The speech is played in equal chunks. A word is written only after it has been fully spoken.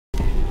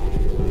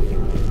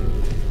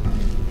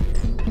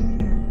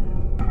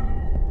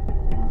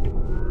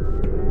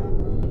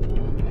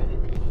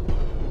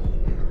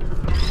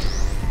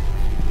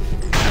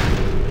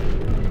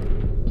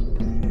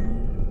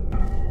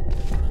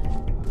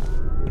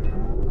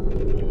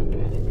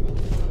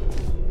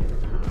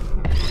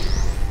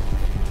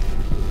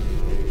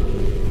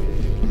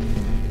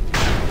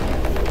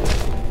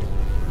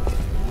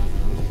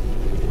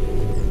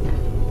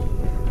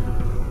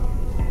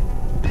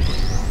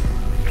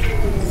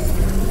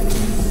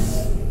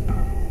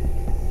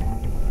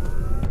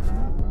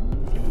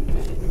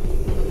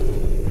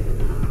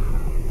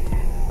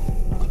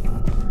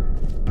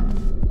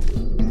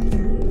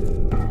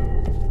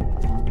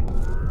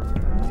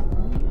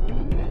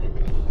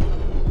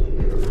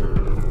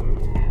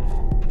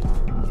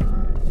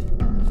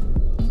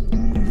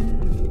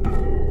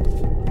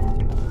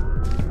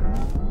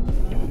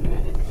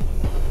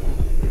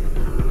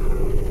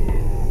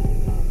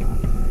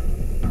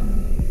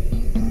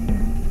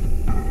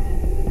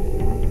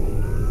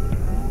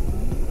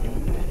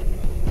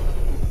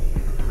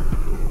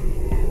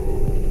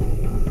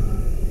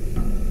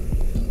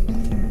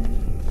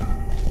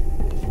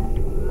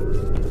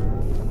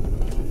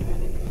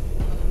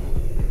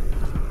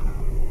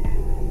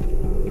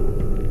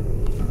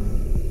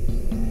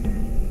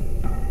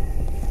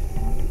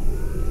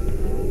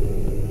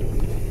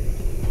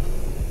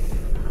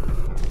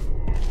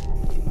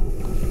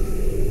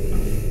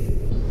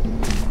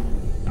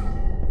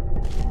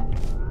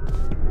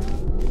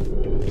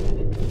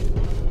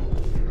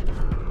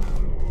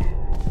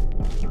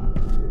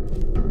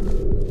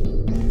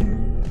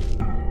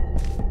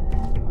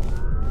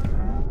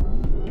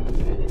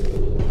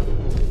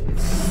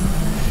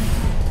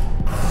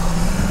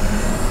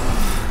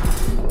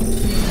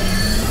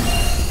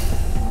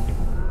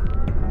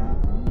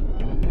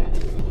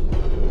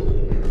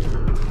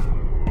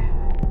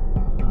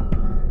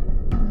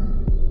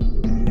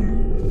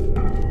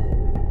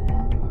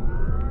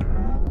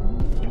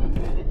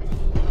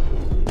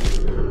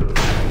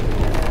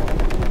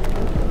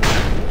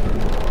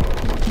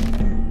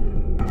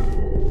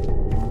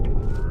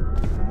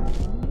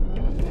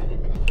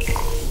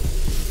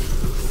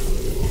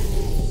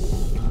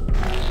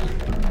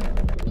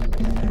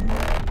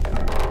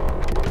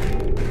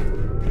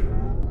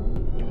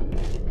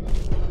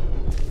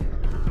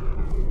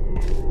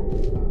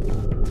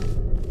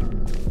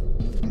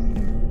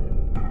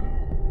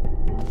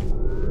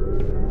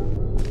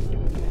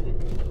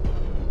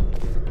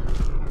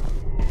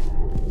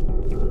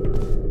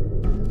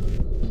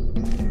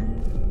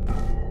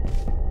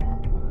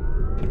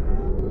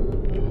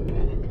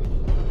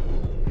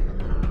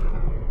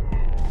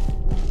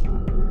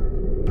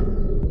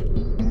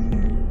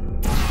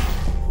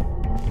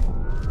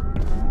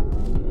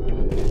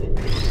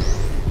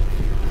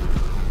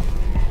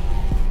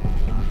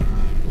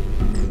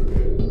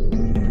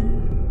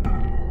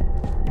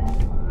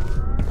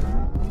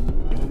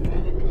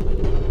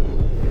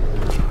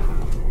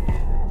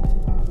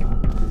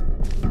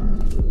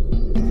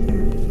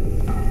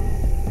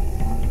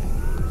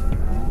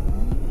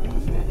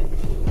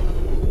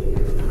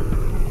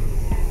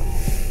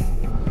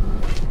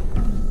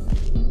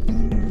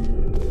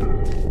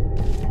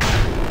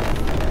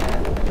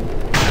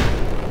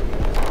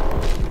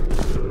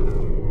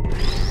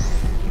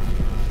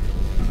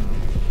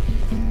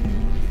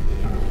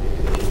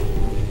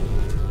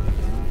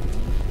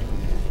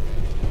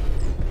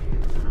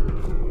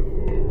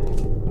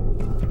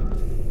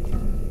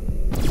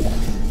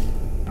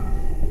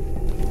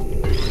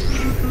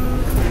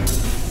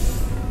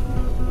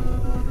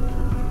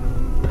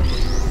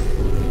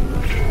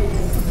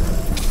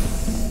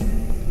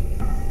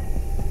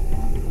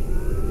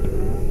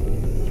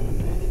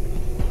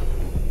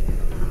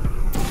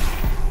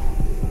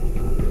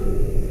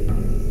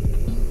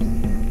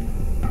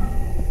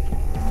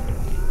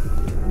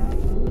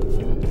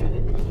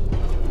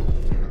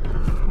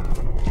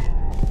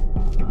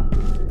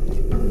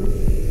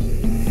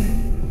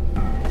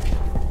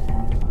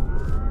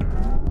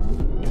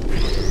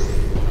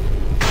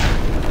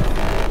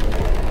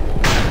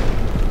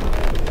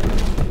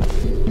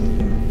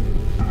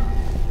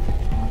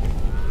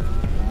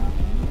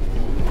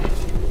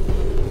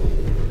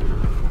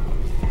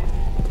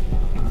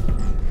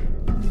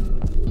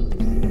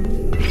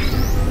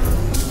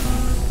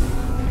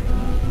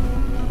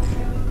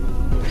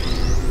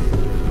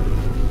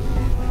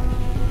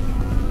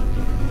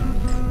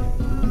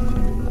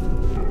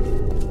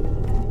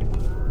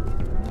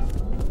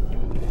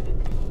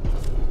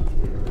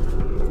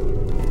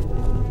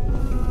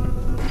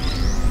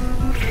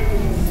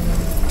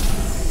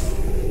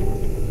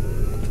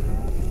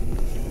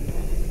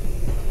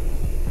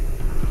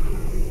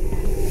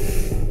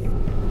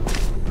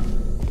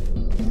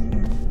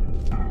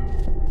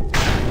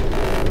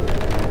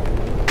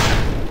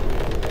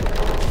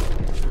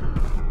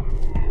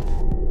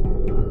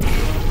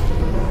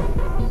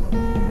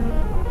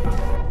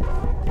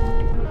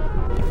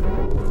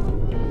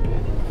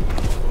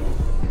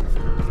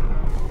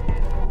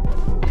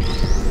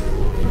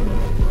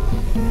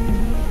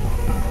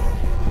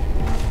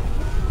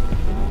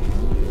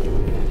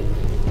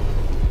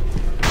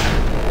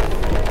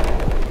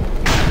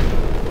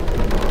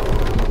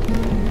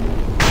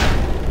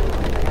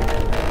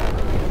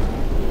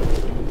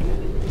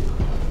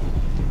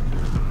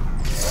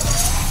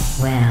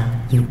Well,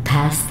 you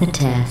passed the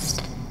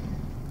test.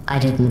 I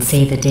didn't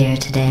see the deer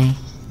today.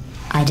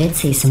 I did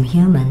see some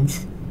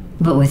humans,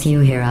 but with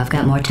you here I've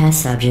got more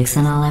test subjects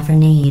than I'll ever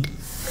need.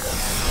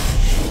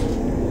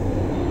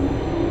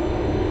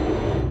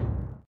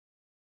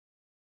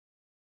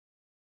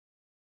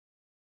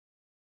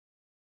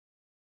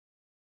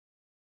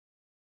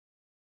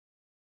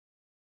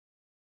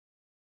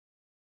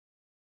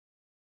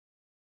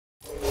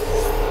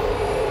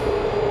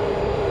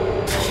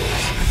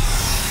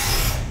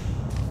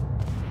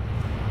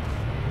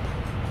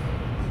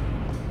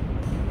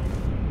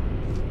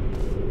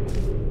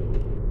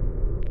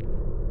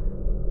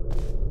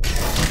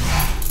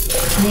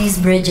 These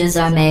bridges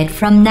are made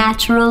from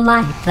natural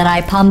light that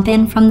I pump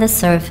in from the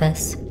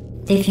surface.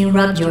 If you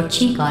rubbed your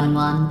cheek on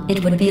one,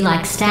 it would be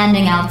like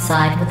standing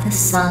outside with the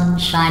sun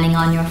shining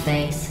on your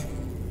face.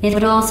 It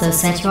would also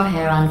set your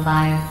hair on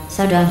fire,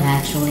 so don't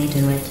actually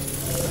do it.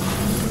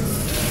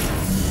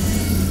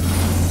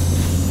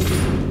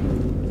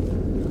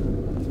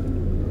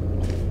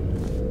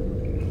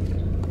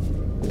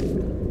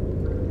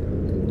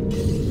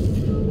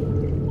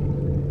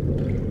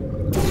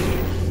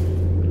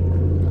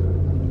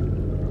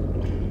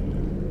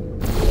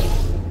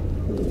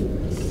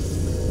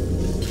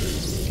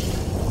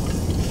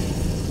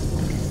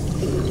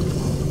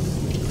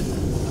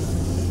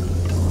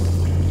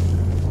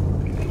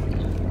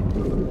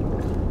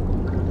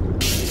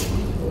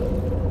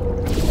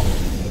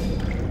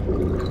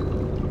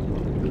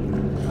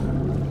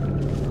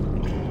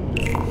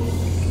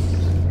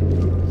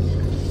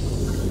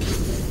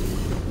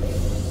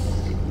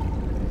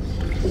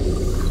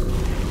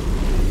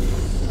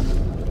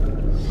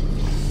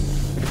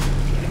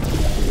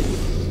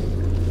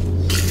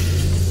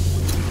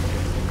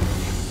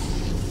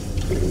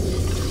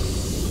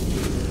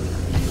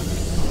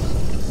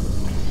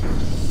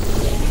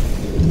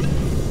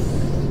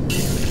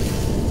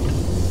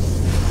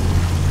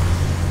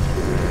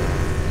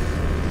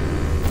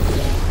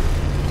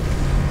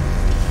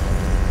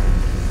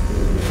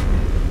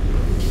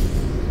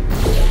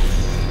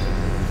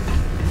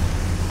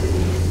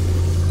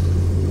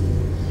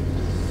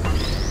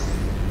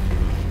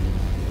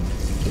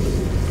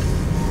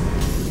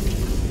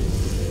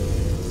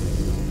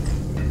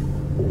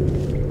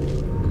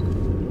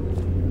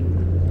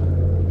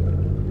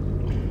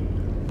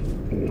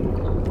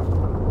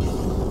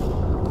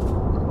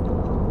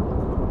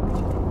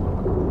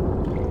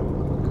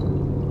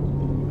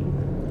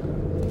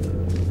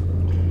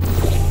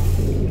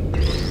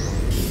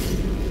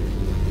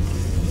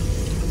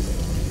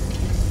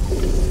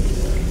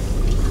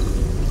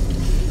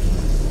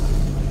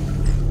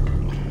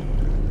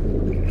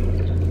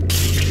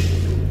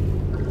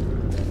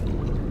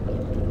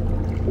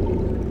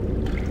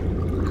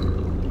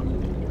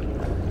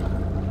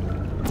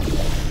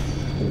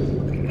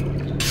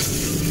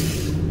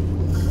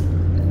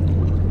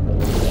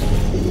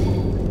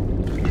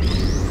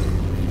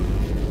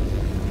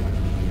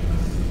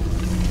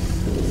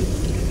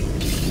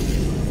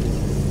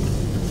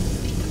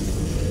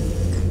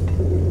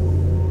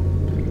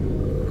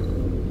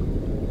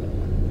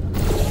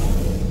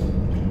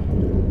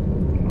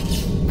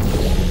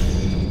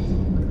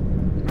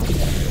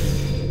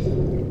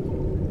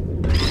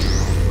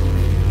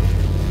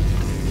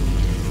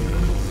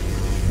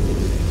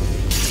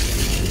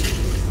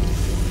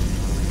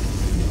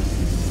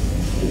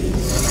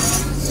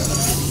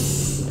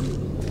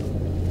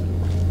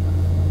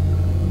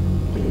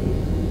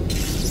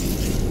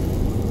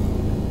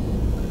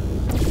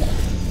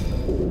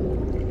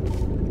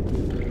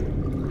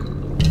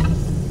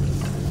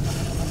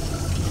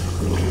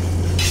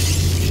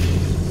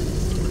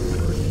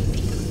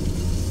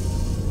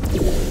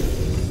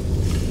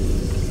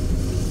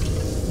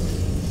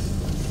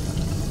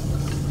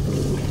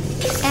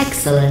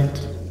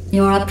 Excellent.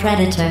 You're a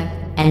predator,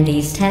 and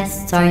these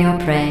tests are your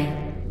prey.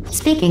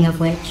 Speaking of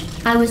which,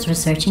 I was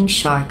researching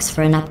sharks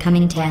for an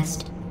upcoming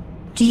test.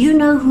 Do you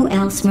know who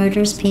else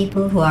murders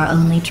people who are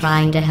only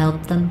trying to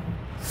help them?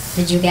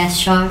 Did you guess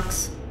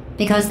sharks?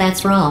 Because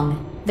that's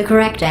wrong. The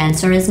correct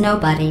answer is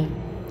nobody.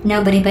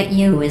 Nobody but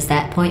you is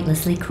that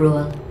pointlessly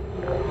cruel.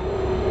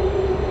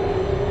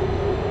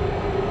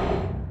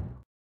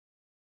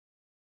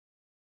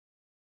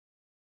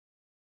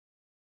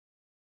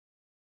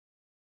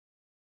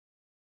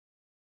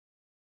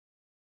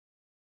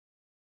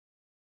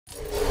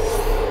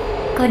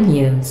 Good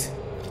news.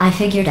 I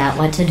figured out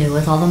what to do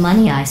with all the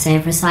money I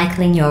save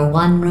recycling your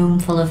one room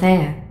full of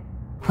air.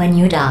 When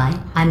you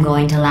die, I'm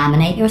going to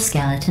laminate your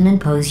skeleton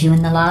and pose you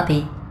in the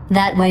lobby.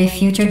 That way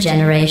future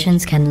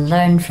generations can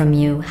learn from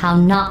you how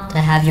not to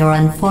have your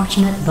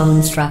unfortunate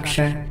bone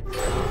structure.